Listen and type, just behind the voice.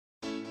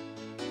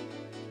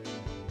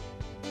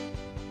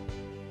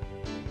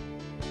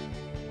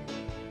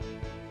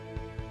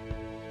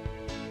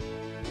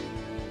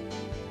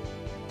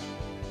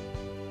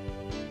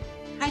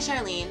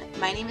Charlene,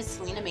 my name is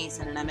Celina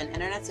Mason and I'm an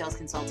internet sales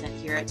consultant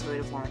here at Toyota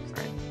of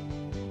Wallingford.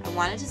 I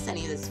wanted to send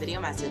you this video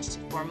message to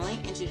formally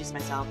introduce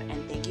myself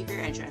and thank you for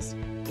your interest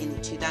in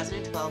the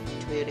 2012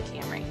 Toyota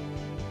Camry.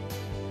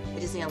 I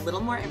just need a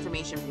little more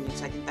information from you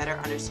so I can better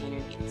understand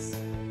your needs.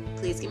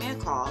 Please give me a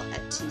call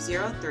at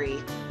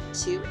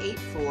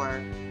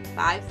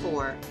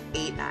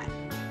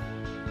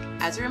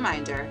 203-284-5489. As a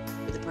reminder,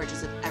 with the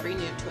purchase of every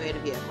new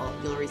Toyota vehicle,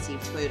 you'll receive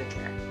Toyota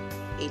Care,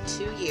 a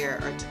 2-year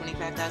or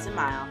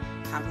 25,000-mile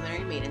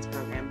complimentary maintenance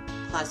program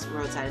plus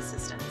roadside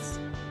assistance.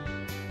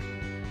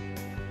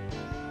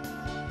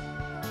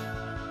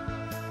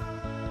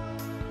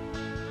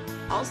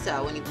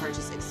 Also, when you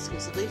purchase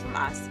exclusively from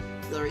us,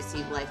 you'll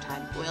receive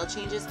lifetime oil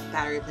changes,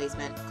 battery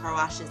replacement, car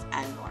washes,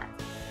 and more.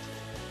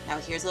 Now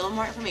here's a little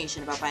more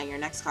information about buying your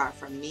next car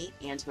from me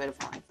and Toyota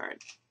of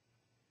Wallingford.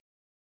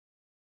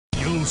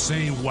 You'll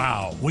say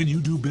wow when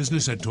you do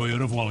business at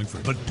Toyota of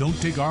Wallingford. But don't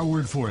take our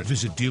word for it.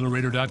 Visit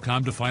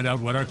DealerRater.com to find out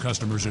what our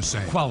customers are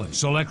saying. Quality,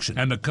 selection,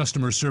 and the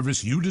customer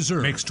service you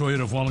deserve makes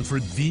Toyota of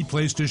Wallingford the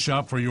place to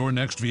shop for your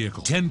next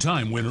vehicle.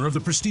 10-time winner of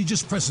the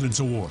prestigious President's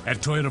Award. At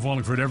Toyota of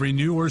Wallingford, every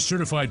new or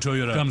certified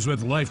Toyota comes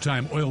with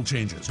lifetime oil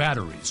changes,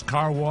 batteries,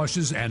 car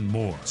washes, and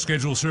more.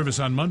 Schedule service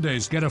on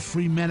Mondays. Get a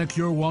free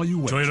manicure while you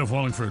wait. Toyota of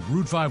Wallingford,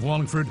 Route 5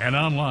 Wallingford, and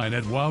online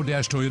at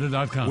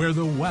wow-toyota.com, where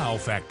the wow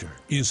factor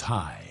is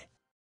high.